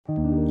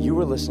You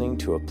are listening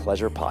to a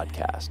Pleasure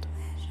Podcast.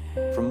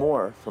 For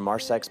more from our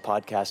Sex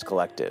Podcast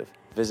Collective,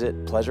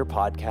 visit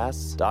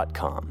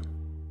pleasurepodcasts.com.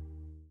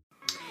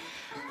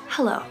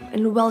 Hello,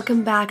 and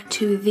welcome back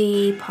to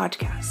the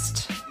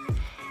podcast.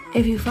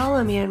 If you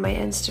follow me on my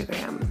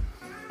Instagram,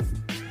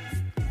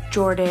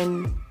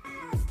 Jordan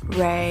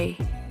Ray,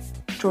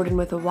 Jordan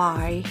with a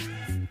Y,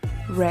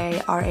 Ray,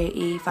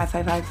 R-A-E,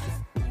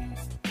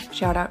 555,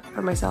 shout out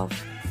for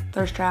myself,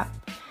 thirst trap,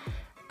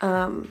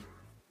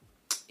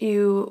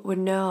 you would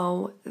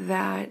know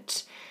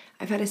that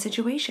I've had a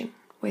situation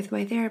with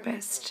my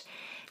therapist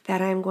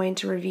that I'm going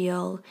to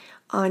reveal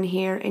on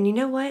here. And you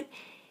know what?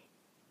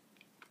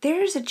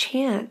 There's a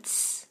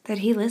chance that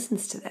he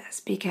listens to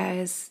this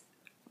because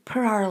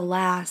per our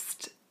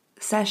last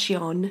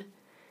session,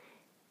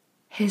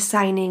 his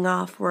signing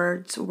off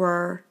words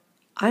were,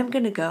 I'm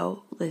going to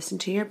go listen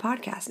to your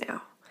podcast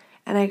now.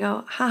 And I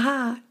go,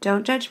 haha,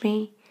 don't judge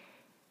me.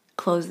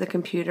 Close the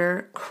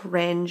computer,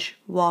 cringe,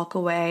 walk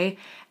away,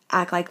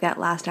 act like that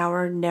last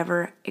hour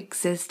never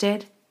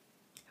existed.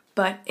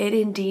 But it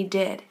indeed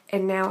did.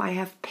 And now I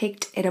have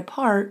picked it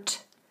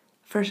apart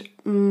for,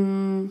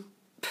 I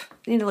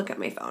need to look at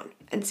my phone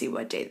and see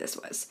what day this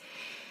was.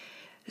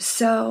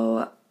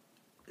 So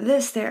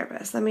this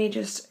therapist, let me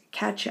just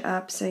catch you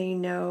up so you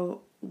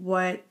know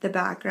what the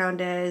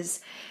background is,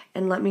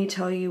 and let me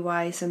tell you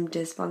why some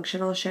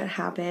dysfunctional shit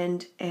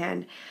happened.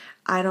 And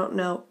I don't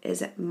know,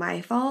 is it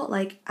my fault?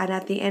 And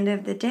at the end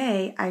of the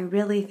day, I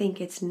really think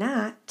it's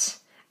not.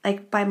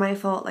 By my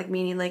fault,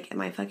 meaning, am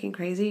I fucking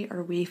crazy?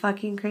 Are we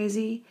fucking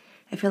crazy?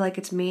 I feel like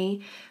it's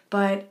me.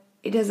 But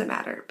it doesn't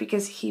matter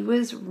because he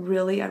was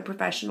really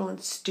unprofessional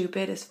and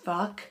stupid as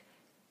fuck.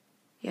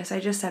 Yes, I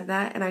just said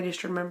that, and I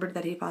just remembered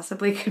that he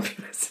possibly could be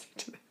listening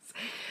to this.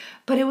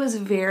 But it was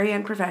very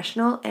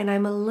unprofessional, and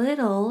I'm a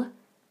little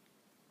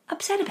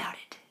upset about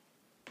it.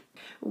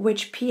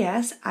 Which,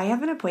 P.S., I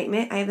have an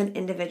appointment. I have an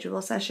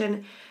individual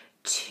session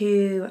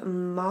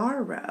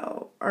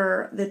tomorrow,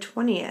 or the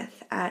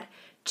 20th at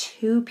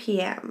 2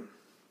 p.m.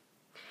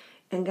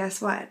 And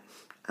guess what?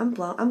 I'm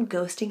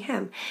ghosting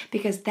him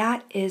because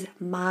that is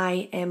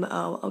my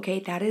MO, okay?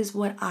 That is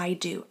what I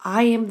do.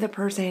 I am the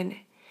person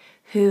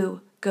who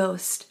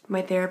ghosts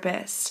my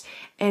therapist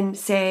and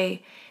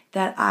say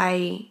that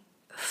I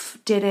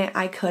didn't,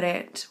 I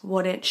couldn't,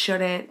 wouldn't,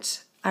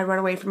 shouldn't. I run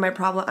away from my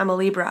problem. I'm a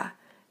Libra,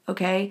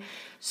 okay?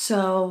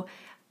 So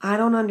I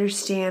don't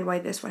understand why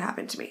this would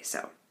happen to me.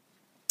 So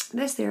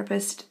this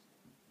therapist,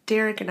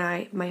 Derek, and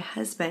I, my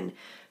husband,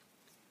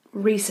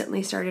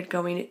 recently started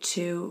going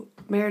to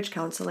marriage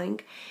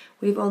counseling.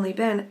 We've only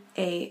been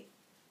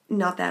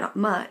not that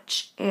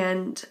much,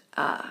 and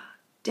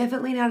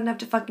definitely not enough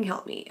to fucking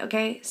help me,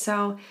 okay?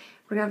 So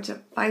we're gonna have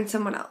to find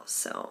someone else.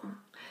 So,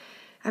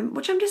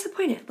 which I'm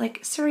disappointed.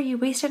 Sir, you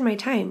wasted my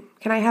time.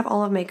 Can I have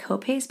all of my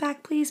co-pays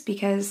back, please?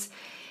 Because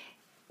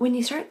when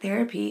you start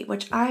therapy,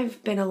 which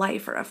I've been a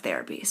lifer of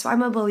therapy, so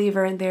I'm a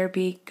believer in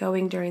therapy,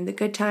 going during the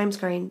good times,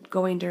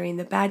 going during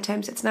the bad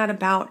times. It's not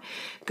about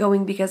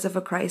going because of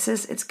a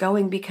crisis. It's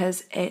going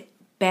because it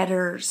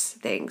betters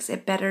things.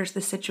 It betters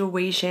the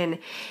situation.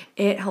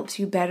 It helps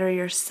you better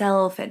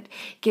yourself. It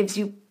gives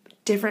you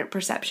different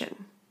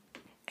perception.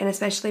 And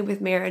especially with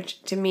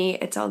marriage, to me,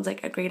 it sounds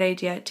like a great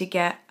idea to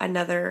get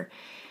another,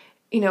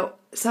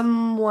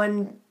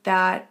 someone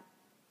that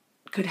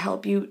could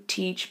help you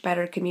teach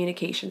better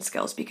communication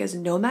skills, because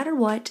no matter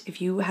what,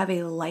 if you have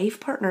a life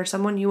partner,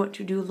 someone you want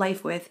to do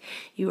life with,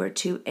 you are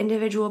two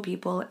individual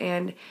people,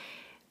 and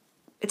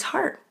it's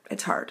hard.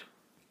 It's hard.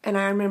 And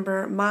I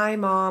remember my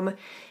mom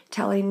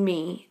telling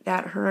me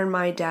that her and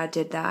my dad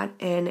did that,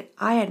 and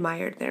I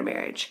admired their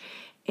marriage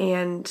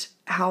and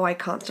how I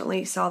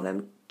constantly saw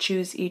them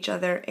choose each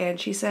other, and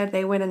she said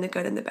they went in the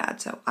good and the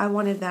bad, so I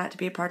wanted that to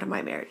be a part of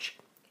my marriage.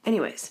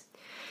 Anyways,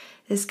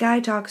 this guy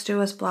talks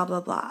to us, blah,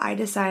 blah, blah. I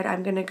decide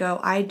I'm going to go.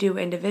 I do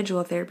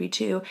individual therapy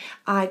too.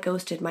 I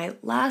ghosted my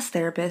last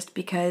therapist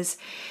because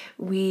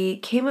we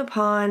came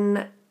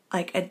upon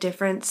a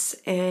difference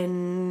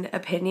in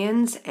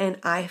opinions, and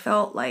I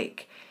felt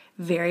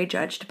very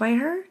judged by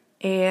her.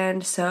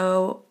 And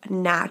so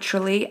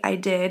naturally I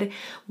did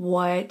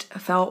what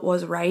felt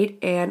was right,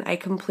 and I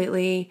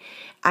completely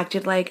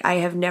acted like I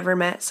have never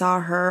met, saw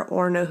her,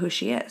 or know who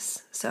she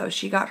is. So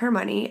she got her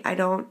money.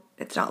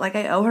 It's not like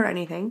I owe her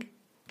anything.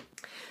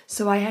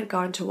 So I had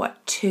gone to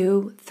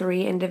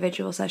 2-3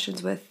 individual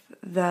sessions with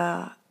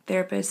the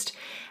therapist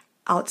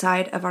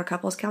outside of our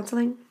couples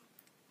counseling.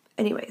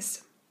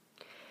 Anyways,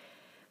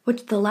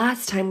 the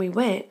last time we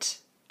went,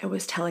 I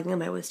was telling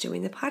him I was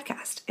doing the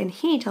podcast, and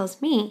he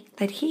tells me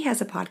that he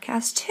has a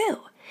podcast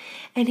too.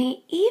 And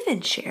he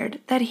even shared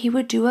that he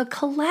would do a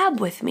collab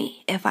with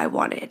me if I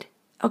wanted,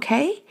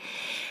 okay?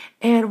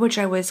 And which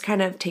I was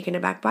kind of taken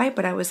aback by,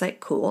 but I was like,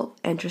 cool,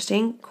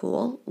 interesting,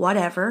 cool,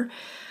 whatever.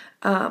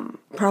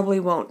 Probably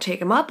won't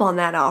take him up on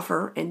that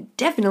offer, and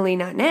definitely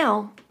not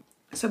now.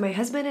 So my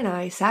husband and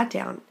I sat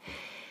down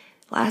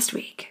last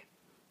week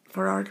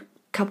for our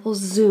couples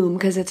Zoom,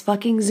 because it's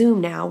fucking Zoom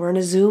now. We're in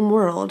a Zoom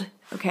world.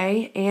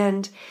 okay,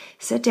 and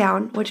sit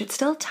down, which it's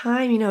still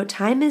time,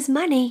 time is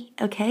money,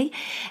 okay?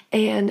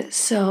 And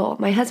so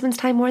my husband's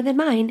time more than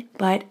mine,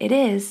 but it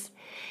is.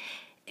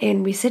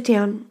 And we sit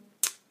down,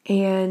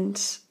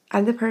 and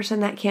I'm the person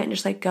that can't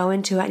just like go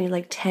into it. I need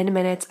like 10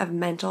 minutes of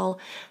mental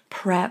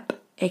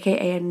prep,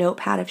 aka a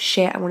notepad of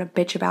shit I want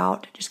to bitch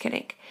about. Just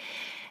kidding.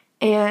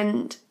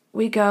 And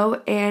we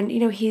go, and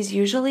he's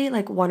usually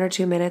like 1 or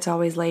 2 minutes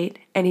always late,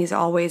 and he's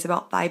always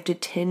about 5 to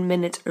 10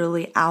 minutes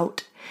early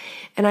out.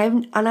 And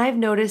I've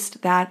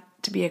noticed that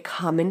to be a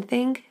common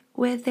thing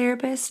with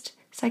therapists,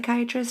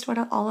 psychiatrists,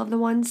 all of the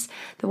ones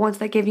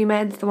that give you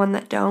meds, the one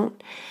that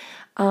don't,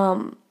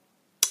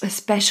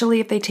 especially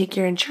if they take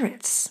your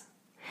insurance.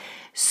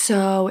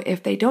 So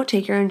if they don't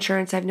take your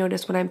insurance, I've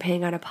noticed when I'm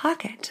paying out of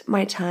pocket,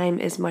 my time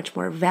is much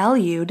more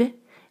valued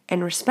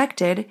and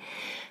respected.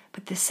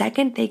 But the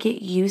second they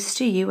get used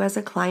to you as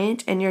a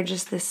client and you're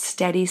just this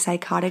steady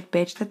psychotic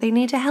bitch that they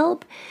need to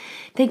help,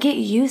 they get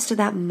used to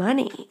that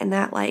money and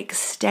that like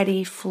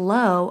steady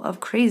flow of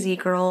crazy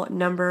girl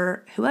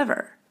number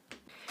whoever.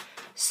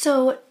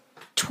 So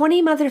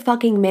 20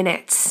 motherfucking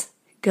minutes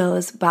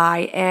goes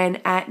by, and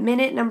at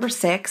minute number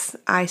 6,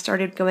 I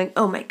started going,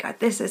 oh my God,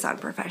 this is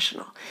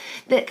unprofessional.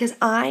 Because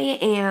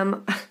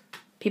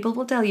people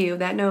will tell you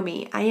that know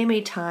me, I am a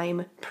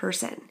time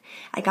person.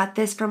 I got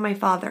this from my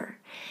father.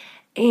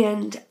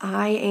 And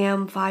I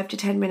am 5 to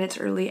 10 minutes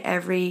early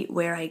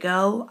everywhere I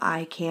go.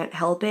 I can't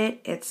help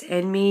it. It's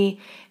in me.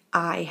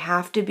 I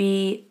have to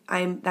be.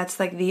 That's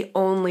like the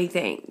only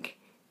thing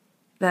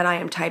that I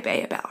am type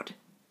A about.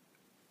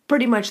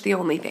 Pretty much the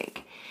only thing.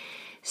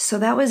 So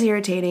that was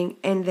irritating.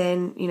 And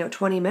then,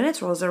 20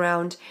 minutes rolls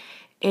around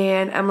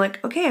and I'm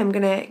like, okay, I'm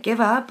going to give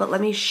up, but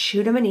let me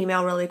shoot him an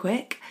email really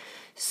quick.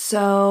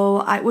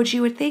 So which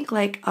you would think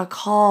like a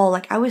call,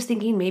 like I was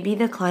thinking maybe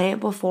the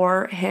client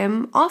before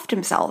him offed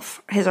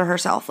himself, his or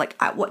herself, like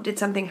what, did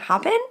something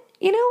happen,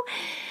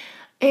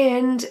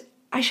 And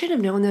I should have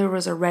known there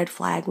was a red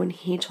flag when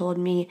he told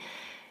me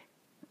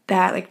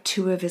that like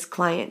 2 of his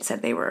clients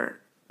said they were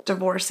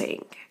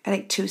divorcing, I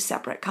think 2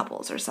 separate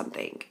couples or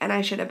something. And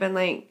I should have been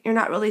like, you're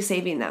not really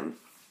saving them,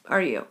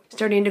 are you?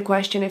 Starting to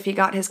question if he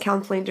got his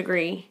counseling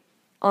degree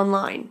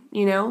online,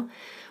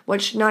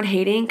 Which, not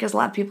hating, because a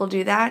lot of people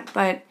do that,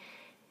 but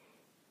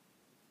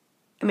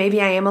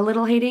maybe I am a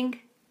little hating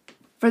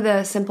for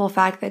the simple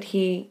fact that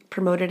he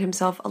promoted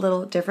himself a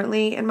little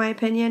differently, in my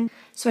opinion.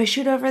 So I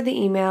shoot over the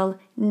email,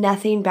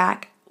 nothing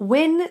back.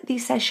 When the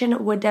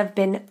session would have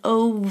been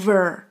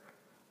over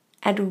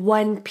at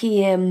 1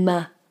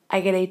 p.m.,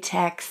 I get a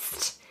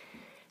text.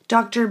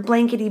 Dr.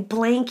 Blankety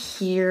Blank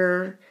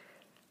here.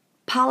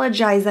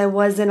 Apologize, I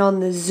wasn't on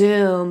the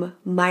Zoom.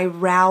 My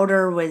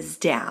router was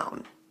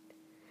down.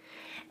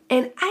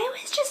 And I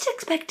was just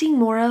expecting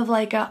more of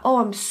like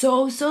I'm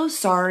so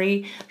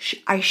sorry.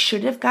 I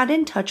should have got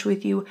in touch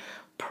with you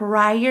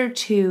prior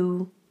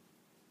to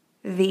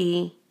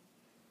the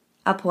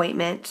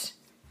appointment,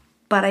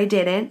 but I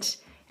didn't,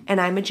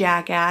 and I'm a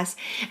jackass.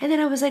 And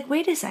then I was like,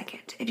 wait a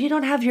second. If you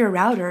don't have your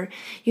router,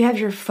 you have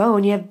your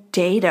phone, you have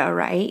data,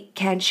 right?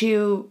 Can't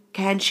you?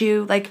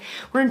 Like,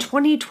 we're in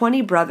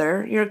 2020,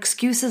 brother. Your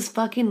excuse is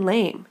fucking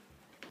lame.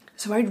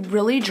 So I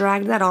really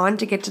dragged that on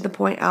to get to the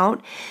point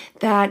out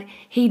that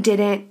he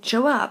didn't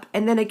show up.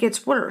 And then it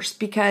gets worse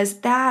because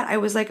that I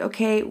was like,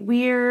 okay,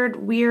 weird,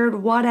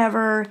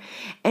 whatever.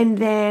 And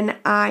then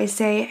I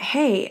say,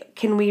 hey,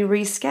 can we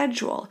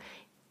reschedule?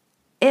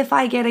 If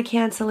I get a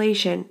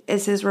cancellation,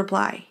 is his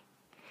reply.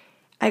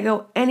 I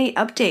go, any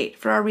update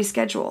for our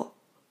reschedule?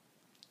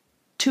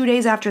 2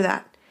 days after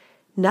that,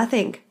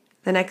 nothing.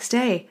 The next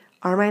day,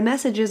 are my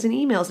messages and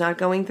emails not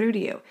going through to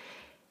you?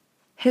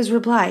 His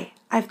reply,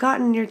 I've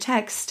gotten your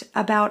text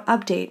about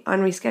update on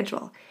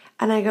reschedule.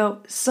 And I go,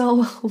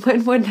 so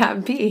when would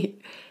that be?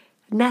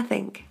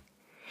 Nothing.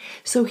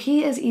 So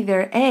he is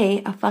either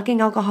a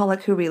fucking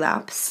alcoholic who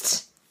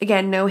relapsed.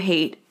 Again, no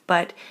hate,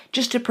 but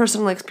just a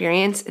personal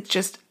experience. It's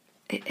just,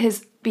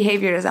 his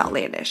behavior is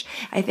outlandish.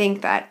 I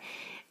think that,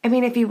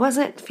 if he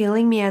wasn't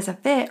feeling me as a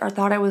fit or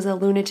thought I was a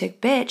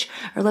lunatic bitch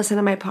or listened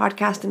to my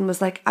podcast and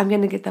was like, I'm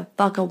going to get the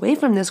fuck away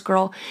from this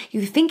girl,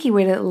 you'd think he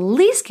would at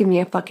least give me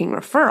a fucking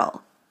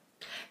referral.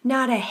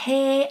 Not a,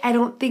 hey, I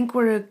don't think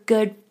we're a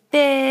good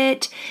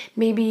fit.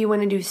 Maybe you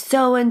want to do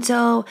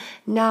so-and-so.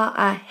 Not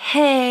a,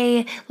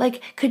 hey.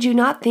 Like, could you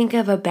not think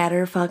of a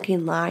better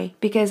fucking lie?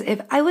 Because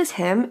if I was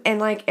him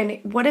and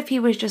what if he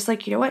was just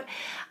like, you know what?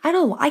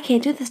 I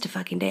can't do this to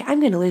fucking day.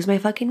 I'm going to lose my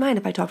fucking mind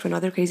if I talk to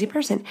another crazy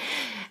person.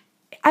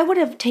 I would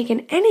have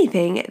taken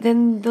anything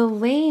than the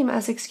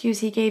lame-ass excuse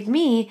he gave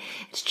me.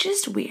 It's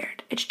just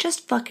weird. It's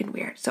just fucking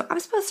weird. So I'm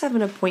supposed to have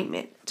an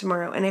appointment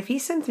tomorrow, and if he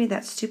sends me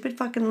that stupid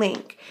fucking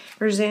link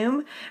for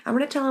Zoom, I'm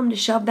going to tell him to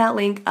shove that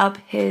link up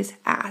his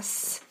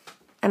ass.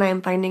 And I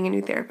am finding a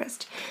new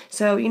therapist.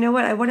 So you know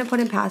what? I wouldn't put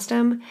him past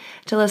him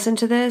to listen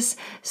to this.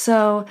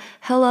 So,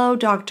 hello,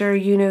 doctor.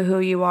 You know who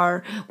you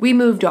are. We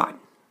moved on.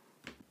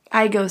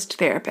 I ghost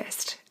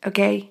therapist,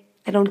 okay?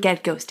 I don't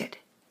get ghosted.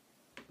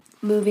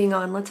 moving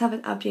on, let's have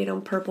an update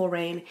on Purple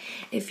Rain.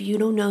 If you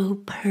don't know who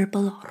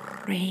Purple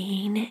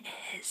Rain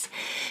is,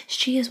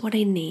 she is what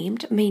I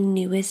named my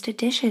newest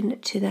addition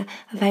to the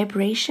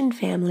Vibration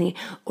family,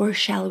 or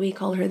shall we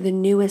call her the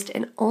newest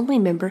and only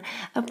member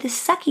of the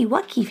Sucky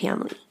Wucky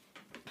family.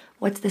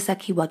 What's the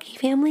Sucky Wucky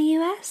family,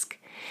 you ask?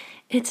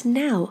 It's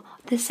now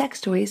the sex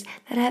toys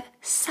that have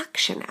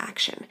suction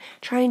action,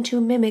 trying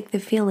to mimic the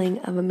feeling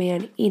of a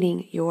man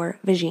eating your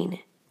vagina.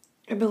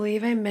 I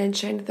believe I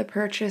mentioned the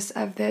purchase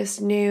of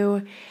this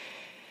new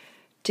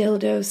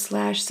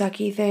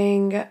dildo/sucky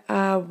thing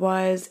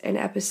was in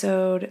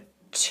episode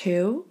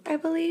 2, I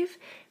believe,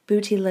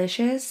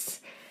 Bootylicious,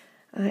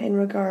 in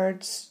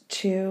regards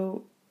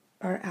to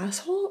our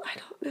asshole. I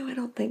don't know, I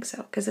don't think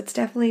so, because it's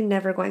definitely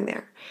never going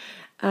there.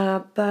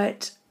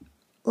 But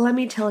let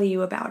me tell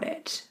you about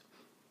it,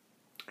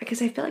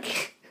 because I feel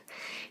like,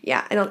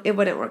 yeah, it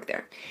wouldn't work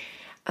there.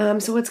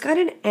 So it's got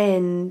an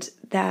end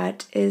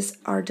that is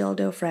our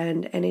dildo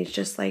friend, and it's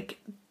just like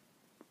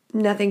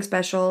nothing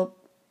special,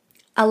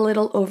 a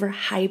little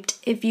overhyped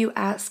if you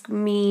ask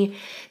me.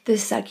 The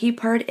sucky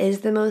part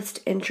is the most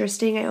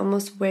interesting. I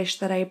almost wish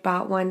that I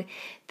bought one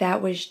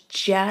that was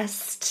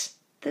just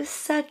the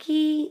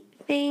sucky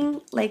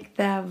thing, like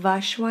the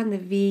Vush one, the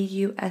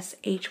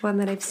VUSH one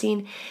that I've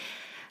seen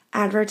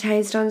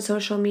advertised on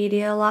social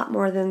media a lot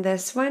more than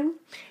this one.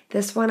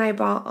 This one I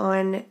bought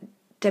on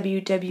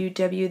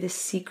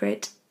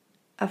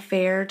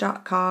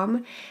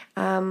www.thesecretaffair.com.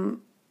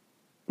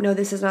 No,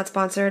 this is not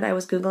sponsored. I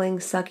was Googling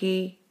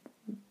sucky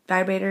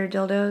vibrator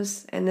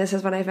dildos, and this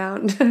is what I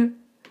found.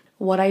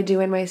 What I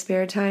do in my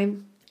spare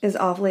time is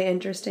awfully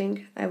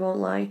interesting, I won't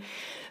lie.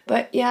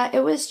 But yeah,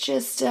 it was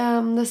just the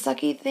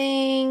sucky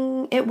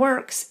thing. It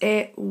works.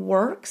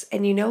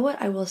 And you know what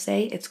I will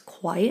say? It's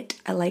quiet.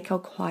 I like how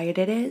quiet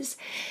it is.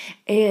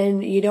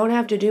 And you don't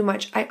have to do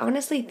much. I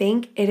honestly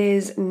think it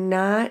is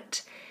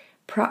not,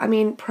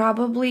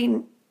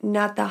 probably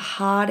not the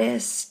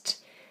hottest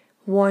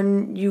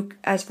one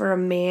as for a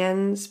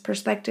man's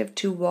perspective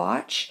to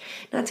watch.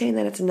 Not saying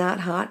that it's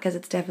not hot, because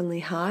it's definitely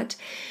hot.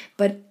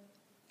 But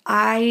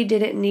I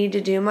didn't need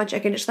to do much. I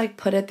could just like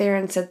put it there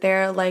and sit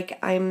there like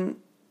I'm,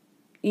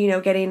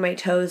 getting my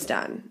toes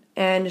done,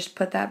 and just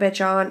put that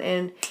bitch on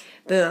and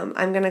boom,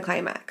 I'm gonna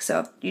climax. So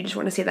if you just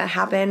want to see that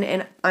happen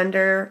in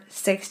under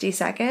 60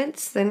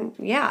 seconds, then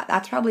yeah,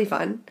 that's probably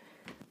fun.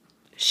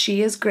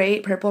 She is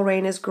great. Purple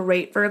Rain is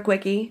great for a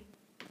quickie.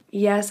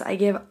 Yes, I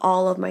give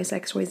all of my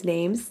sex toys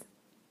names.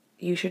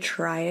 You should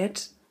try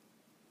it.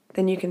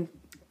 Then you can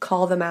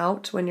call them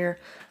out when you're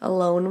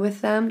alone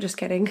with them. Just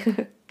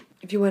kidding.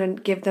 If you want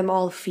to give them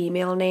all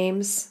female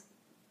names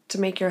to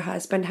make your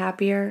husband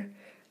happier,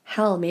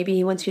 hell, maybe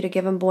he wants you to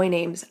give him boy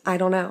names. I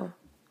don't know.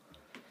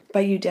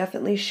 But you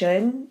definitely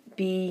should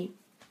be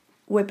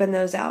whipping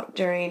those out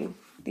during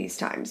these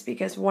times,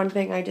 because one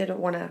thing I didn't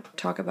want to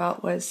talk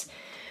about was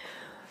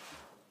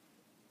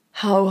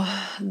how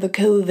the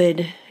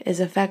COVID is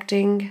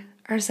affecting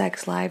our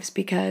sex lives,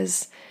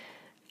 because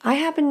I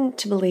happen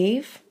to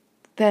believe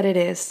that it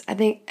is. I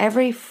think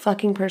every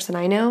fucking person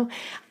I know,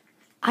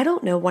 I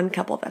don't know one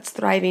couple that's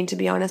thriving, to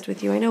be honest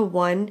with you. I know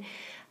one,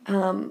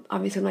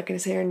 obviously I'm not going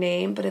to say her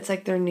name, but it's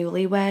like they're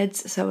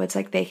newlyweds, so it's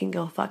like they can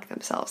go fuck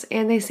themselves.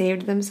 And they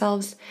saved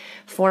themselves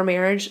for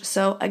marriage,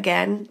 so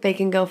again, they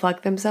can go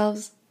fuck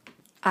themselves.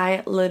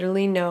 I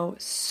literally know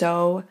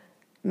so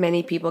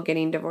many people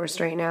getting divorced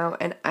right now,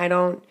 and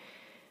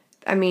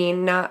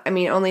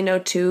only know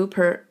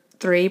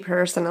 3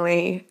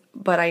 personally,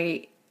 but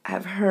I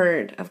have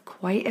heard of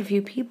quite a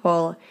few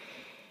people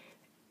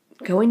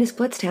going to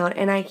Splitstown,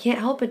 and I can't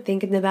help but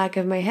think in the back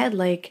of my head,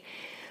 like,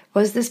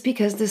 was this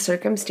because the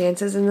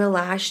circumstances in the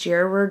last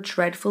year were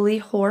dreadfully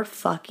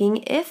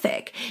fucking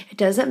ific? It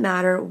doesn't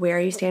matter where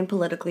you stand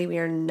politically. We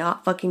are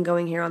not fucking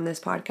going here on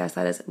this podcast.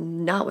 That is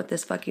not what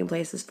this fucking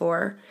place is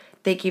for.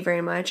 Thank you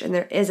very much. And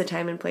there is a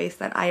time and place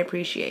that I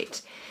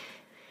appreciate.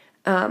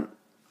 Got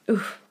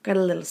a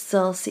little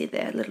saucy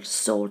there, a little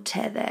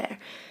saute there.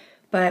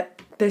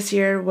 But this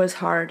year was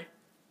hard.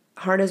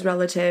 Hard is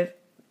relative,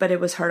 but it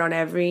was hard on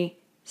every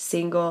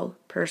single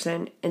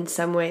person in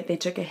some way. They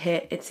took a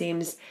hit, it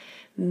seems,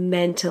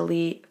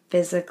 mentally,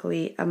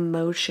 physically,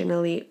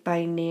 emotionally,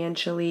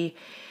 financially,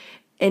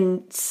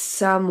 in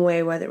some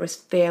way, whether it was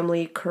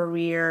family,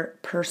 career,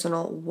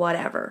 personal,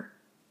 whatever.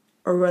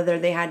 Or whether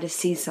they had to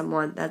see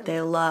someone that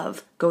they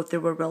love go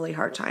through a really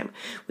hard time.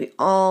 We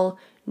all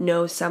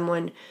know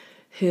someone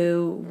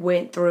who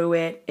went through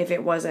it if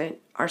it wasn't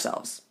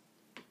ourselves.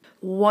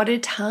 What a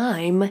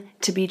time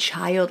to be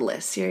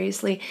childless.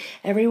 Seriously,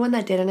 everyone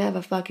that didn't have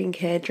a fucking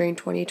kid during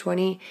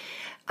 2020,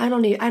 I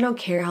don't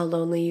care how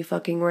lonely you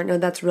fucking were. No,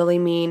 that's really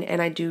mean,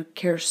 and I do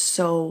care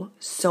so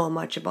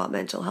much about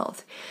mental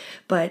health.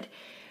 But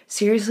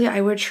seriously,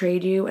 I would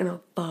trade you in a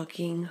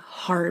fucking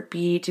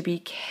heartbeat to be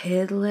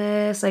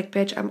kidless. Like,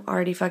 bitch, I'm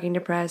already fucking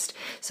depressed.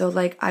 So,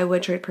 like, I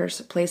would trade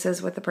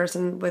places with the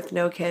person with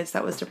no kids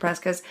that was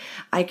depressed, because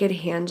I could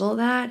handle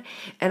that,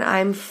 and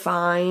I'm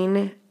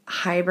fine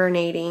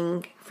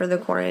hibernating for the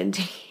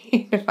quarantine.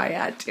 if I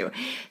had to.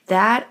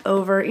 That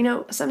over,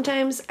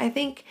 sometimes I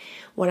think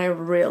when I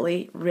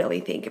really, really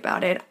think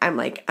about it,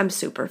 I'm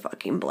super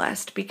fucking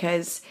blessed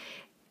because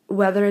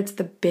whether it's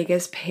the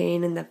biggest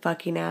pain in the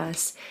fucking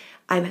ass,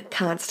 I'm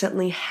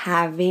constantly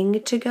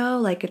having to go.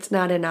 Like, it's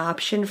not an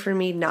option for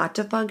me not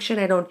to function.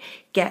 I don't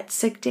get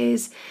sick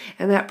days.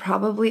 And that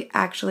probably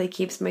actually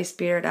keeps my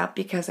spirit up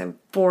because I'm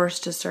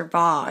forced to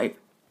survive.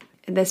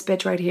 And this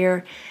bitch right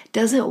here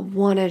doesn't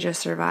want to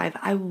just survive.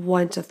 I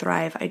want to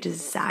thrive. I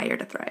desire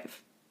to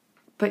thrive.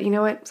 But you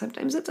know what?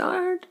 Sometimes it's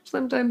hard.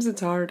 Sometimes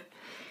it's hard.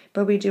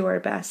 But we do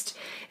our best.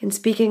 And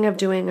speaking of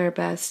doing our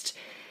best,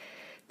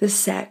 the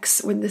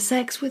sex with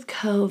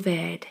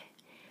COVID,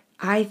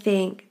 I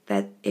think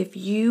that if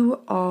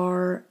you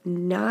are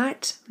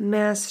not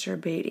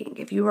masturbating,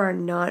 if you are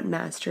not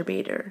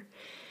masturbator,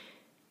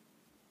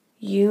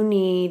 you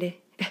need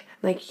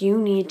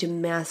to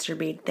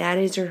masturbate. That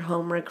is your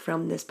homework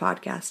from this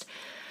podcast.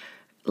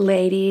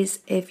 Ladies,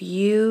 if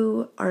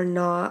you are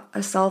not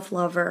a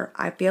self-lover,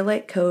 I feel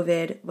like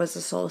COVID was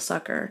a soul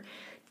sucker.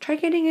 Try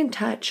getting in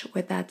touch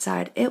with that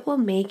side. It will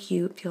make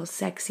you feel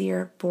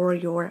sexier for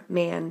your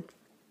man.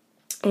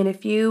 And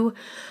if you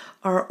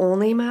are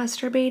only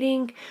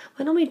masturbating,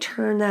 why don't we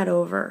turn that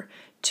over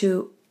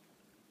to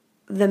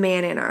the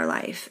man in our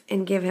life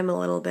and give him a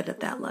little bit of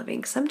that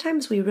loving.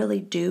 Sometimes we really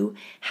do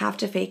have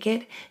to fake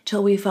it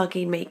till we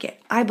fucking make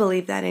it. I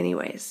believe that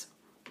anyways.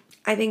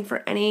 I think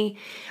for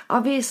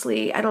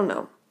obviously, I don't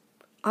know.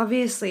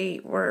 Obviously,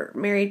 we're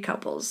married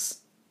couples.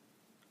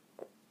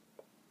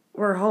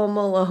 We're home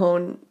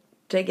alone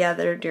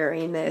together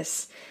during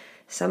this.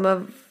 Some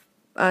of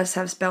us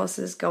have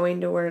spouses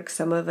going to work.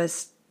 Some of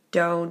us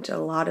don't. A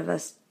lot of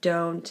us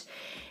don't.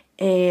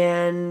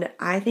 And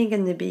I think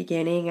in the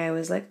beginning I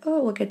was like,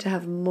 oh, we'll get to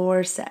have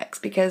more sex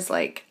because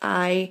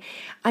I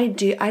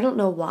don't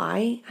know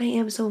why I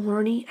am so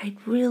horny. I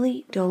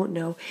really don't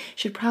know.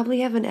 Should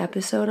probably have an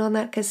episode on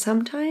that because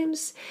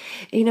sometimes,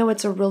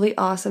 it's a really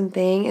awesome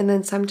thing. And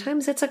then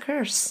sometimes it's a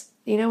curse.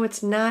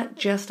 It's not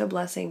just a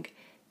blessing.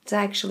 It's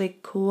actually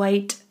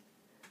quite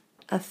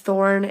a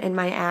thorn in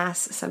my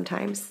ass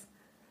sometimes,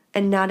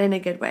 and not in a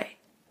good way.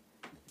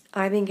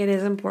 I think it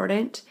is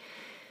important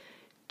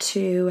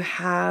to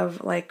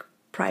have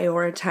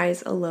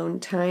prioritize alone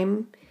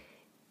time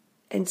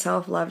and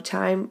self-love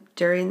time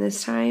during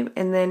this time.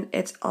 And then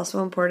it's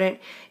also important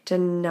to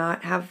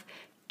not have,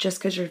 just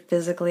because you're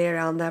physically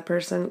around that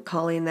person,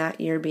 calling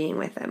that you're being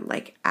with them.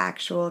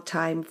 Actual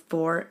time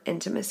for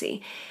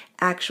intimacy,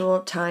 actual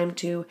time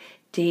to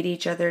date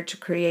each other, to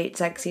create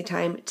sexy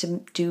time,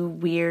 to do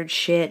weird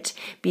shit,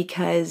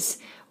 because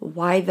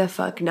why the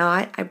fuck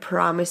not? I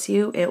promise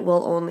you, it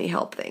will only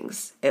help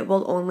things. It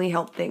will only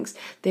help things.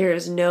 There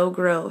is no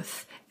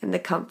growth in the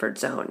comfort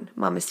zone,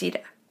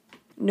 mamacita.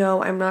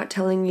 No, I'm not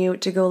telling you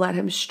to go let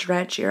him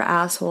stretch your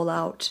asshole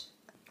out.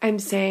 I'm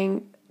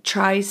saying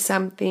try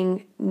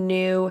something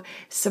new,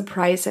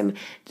 surprise him.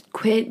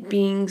 Quit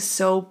being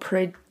so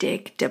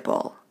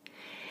predictable.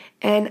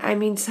 And I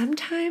mean,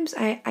 sometimes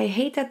I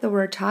hate that the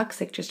word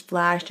toxic just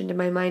flashed into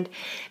my mind,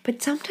 but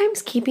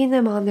sometimes keeping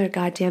them on their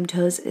goddamn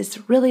toes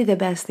is really the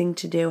best thing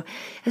to do,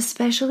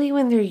 especially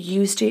when they're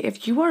used to,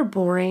 if you are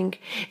boring,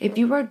 if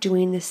you are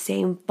doing the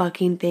same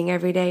fucking thing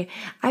every day.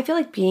 I feel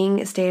like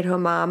being a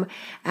stay-at-home mom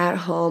at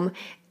home,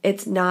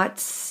 it's not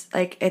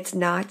sexy.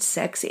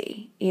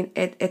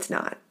 It's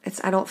not.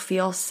 I don't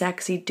feel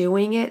sexy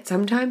doing it.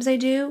 Sometimes I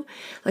do.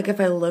 If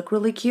I look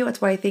really cute,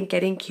 that's why I think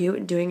getting cute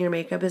and doing your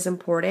makeup is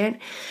important.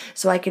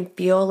 So I can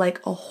feel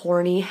like a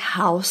horny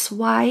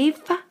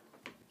housewife.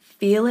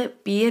 Feel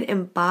it, be it,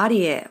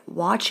 embody it,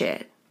 watch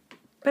it.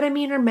 But I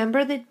mean,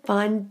 remember the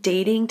fun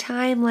dating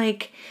time?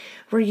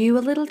 Were you a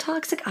little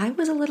toxic? I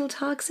was a little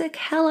toxic.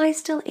 Hell, I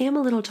still am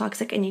a little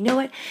toxic. And you know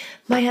what?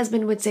 My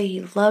husband would say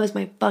he loves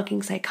my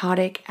fucking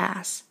psychotic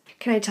ass.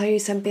 Can I tell you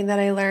something that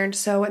I learned?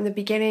 So in the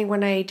beginning,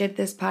 when I did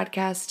this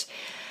podcast,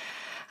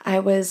 I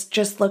was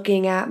just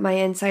looking at my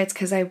insights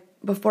because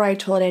before I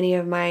told any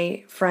of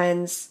my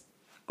friends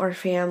or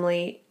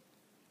family,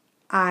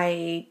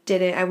 I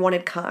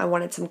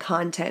wanted some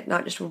content,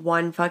 not just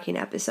one fucking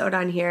episode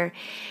on here.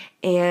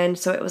 And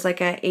so it was a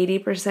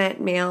 80%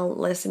 male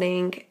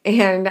listening,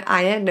 and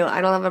I don't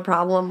have a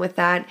problem with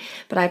that,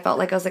 but I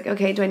felt I was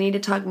okay, do I need to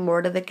talk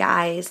more to the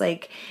guys? I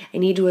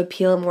need to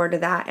appeal more to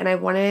that. And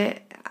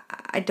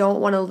I don't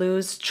want to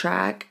lose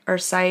track or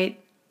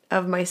sight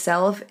of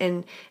myself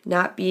and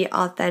not be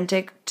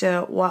authentic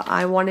to what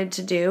I wanted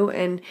to do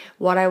and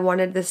what I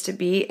wanted this to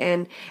be.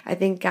 And I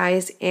think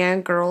guys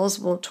and girls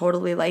will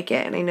totally like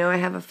it. And I know I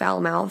have a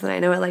foul mouth, and I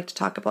know I like to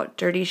talk about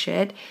dirty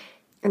shit,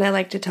 and I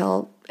like to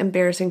tell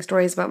embarrassing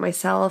stories about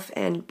myself,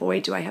 and boy,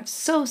 do I have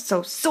so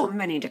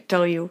many to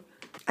tell you.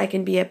 I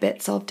can be a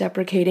bit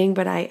self-deprecating,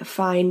 but I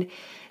find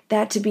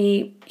that to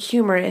be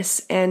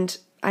humorous, and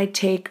I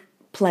take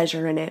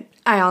pleasure in it.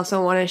 I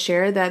also want to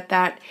share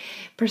that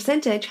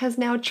percentage has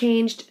now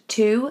changed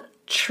to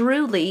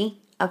truly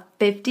a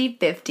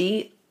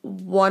 50-50,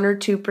 1 or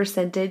 2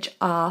 percentage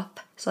off.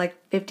 So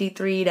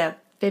 53 to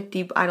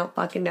 50, I don't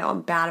fucking know,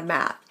 I'm bad at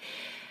math.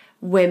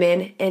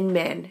 women and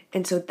men.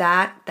 And so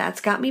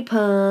that's got me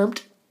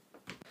pumped.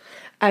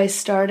 I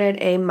started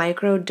a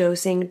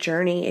microdosing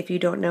journey. If you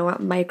don't know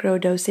what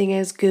microdosing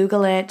is,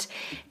 Google it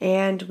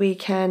and we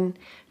can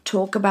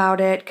talk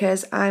about it,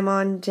 because I'm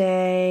on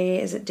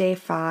day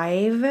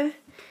 5? And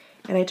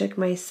I took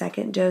my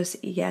second dose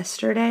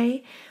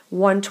yesterday,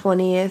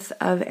 1/20th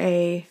of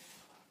a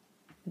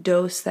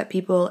dose that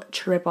people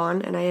trip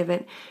on, and I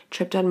haven't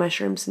tripped on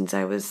mushrooms since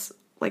I was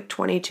like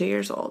 22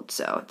 years old,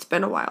 so it's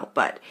been a while.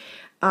 But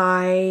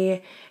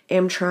I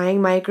am trying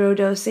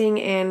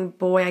microdosing, and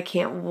boy, I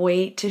can't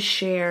wait to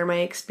share my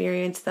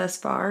experience thus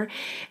far.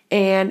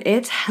 And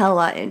it's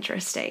hella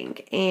interesting,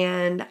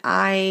 and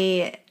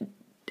I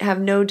have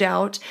no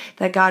doubt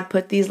that God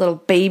put these little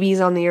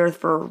babies on the earth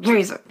for a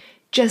reason,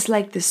 just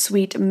like the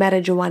sweet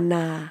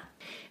marijuana.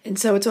 And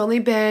so it's only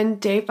been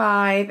day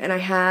 5, and I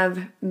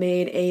have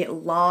made a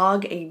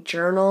log, a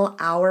journal,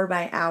 hour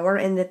by hour.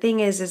 And the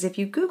thing is if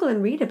you Google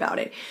and read about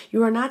it,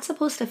 you are not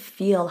supposed to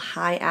feel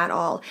high at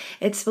all.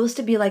 It's supposed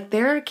to be like,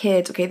 there are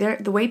kids, okay,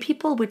 the way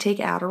people would take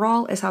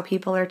Adderall is how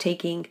people are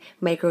taking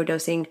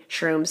microdosing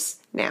shrooms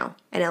now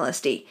and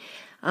LSD.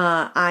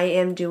 I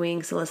am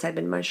doing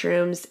psilocybin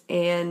mushrooms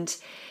and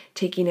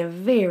taking a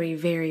very,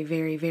 very,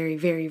 very, very,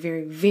 very,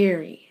 very,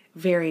 very,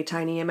 very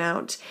tiny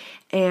amount,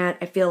 and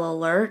I feel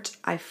alert.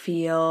 I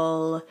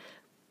feel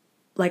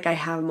like I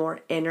have more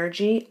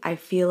energy. I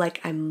feel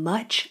like I'm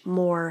much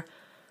more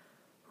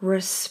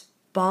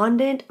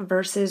respondent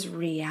versus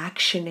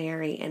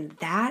reactionary, and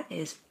that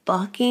is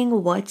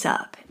fucking what's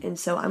up. And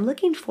so I'm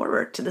looking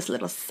forward to this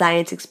little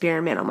science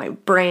experiment on my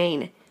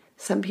brain.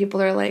 Some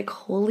people are like,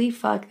 holy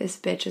fuck, this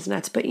bitch is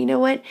nuts. But you know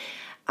what?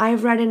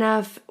 I've read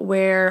enough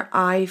where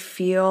I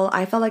felt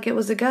like it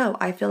was a go.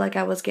 I feel like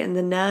I was getting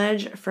the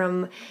nudge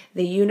from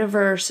the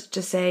universe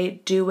to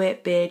say, do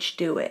it, bitch,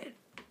 do it.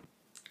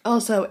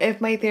 Also,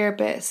 if my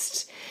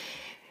therapist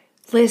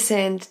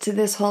listened to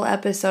this whole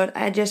episode,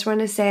 I just want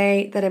to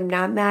say that I'm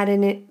not mad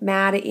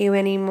at you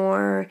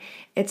anymore.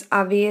 It's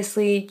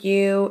obviously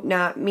you,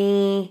 not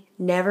me.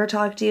 Never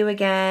talk to you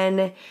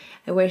again.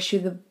 I wish you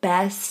the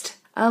best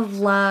of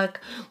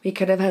luck. We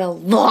could have had a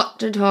lot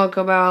to talk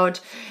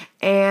about.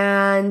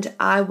 And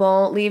I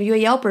won't leave you a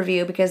Yelp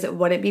review because it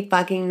wouldn't be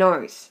fucking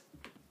nice.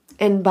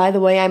 And by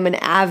the way, I'm an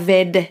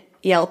avid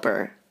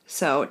Yelper.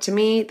 So to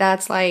me,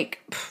 that's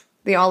like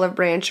the olive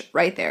branch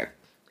right there.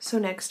 So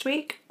next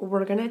week,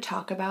 we're going to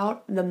talk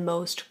about the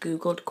most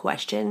Googled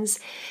questions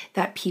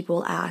that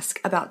people ask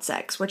about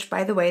sex, which,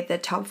 by the way, the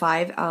top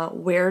 5,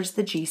 where's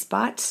the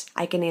G-spot?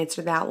 I can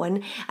answer that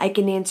one. I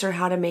can answer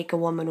how to make a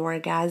woman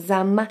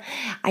orgasm.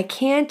 I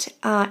can't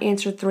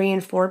answer 3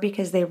 and 4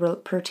 because they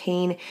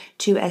pertain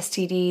to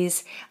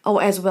STDs. Oh,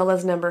 as well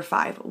as number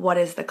 5, what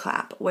is the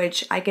clap?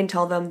 Which I can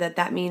tell them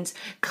that means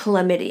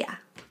chlamydia.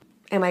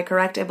 Am I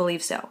correct? I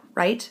believe so,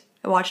 right?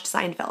 I watched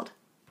Seinfeld.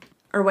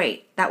 Or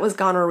wait, that was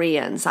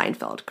gonorrhea in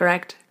Seinfeld,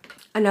 correct?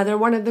 Another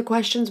one of the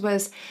questions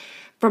was,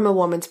 from a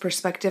woman's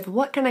perspective,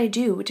 what can I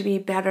do to be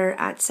better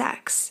at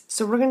sex?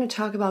 So we're going to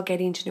talk about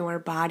getting to know our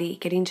body,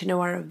 getting to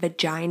know our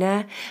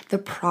vagina, the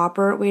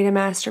proper way to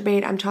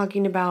masturbate. I'm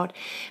talking about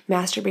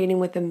masturbating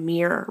with a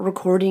mirror,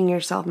 recording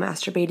yourself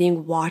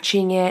masturbating,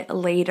 watching it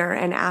later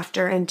and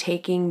after, and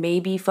taking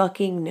maybe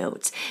fucking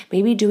notes.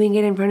 Maybe doing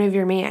it in front of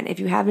your man. If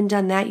you haven't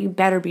done that, you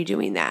better be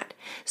doing that.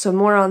 So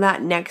more on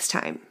that next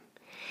time.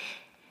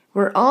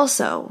 We're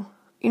also,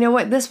 you know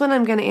what, this one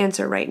I'm going to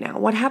answer right now.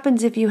 What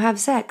happens if you have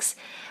sex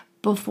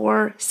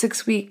before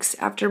 6 weeks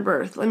after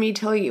birth? Let me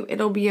tell you,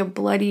 it'll be a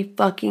bloody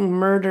fucking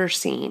murder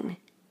scene.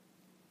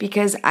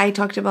 Because I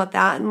talked about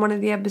that in one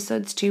of the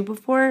episodes too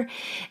before.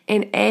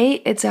 And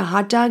it's a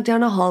hot dog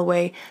down a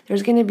hallway.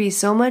 There's going to be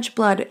so much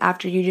blood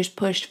after you just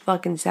pushed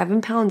fucking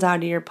 7 pounds out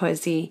of your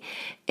pussy.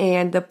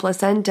 And the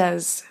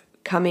placenta's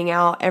coming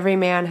out. Every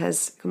man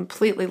has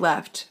completely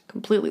left.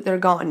 They're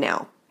gone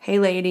now. Hey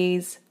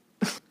ladies.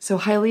 So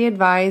highly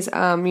advise,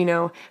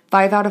 5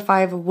 out of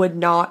 5 would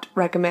not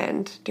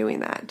recommend doing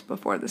that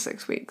before the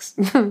 6 weeks.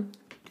 And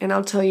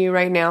I'll tell you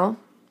right now,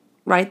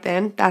 right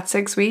then, that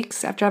 6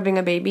 weeks after having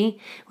a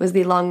baby was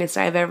the longest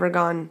I've ever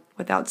gone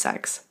without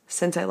sex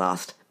since I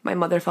lost my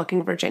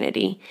motherfucking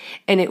virginity.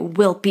 And it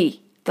will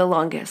be the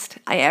longest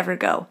I ever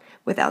go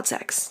without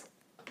sex.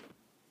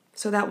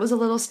 So that was a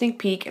little sneak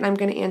peek, and I'm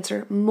going to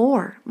answer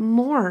more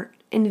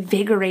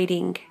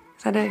invigorating,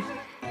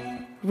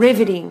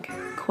 riveting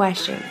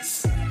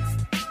questions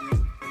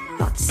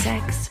about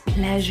sex,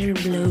 pleasure,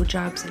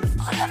 blowjobs,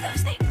 and all of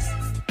those things.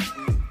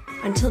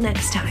 Until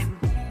next time.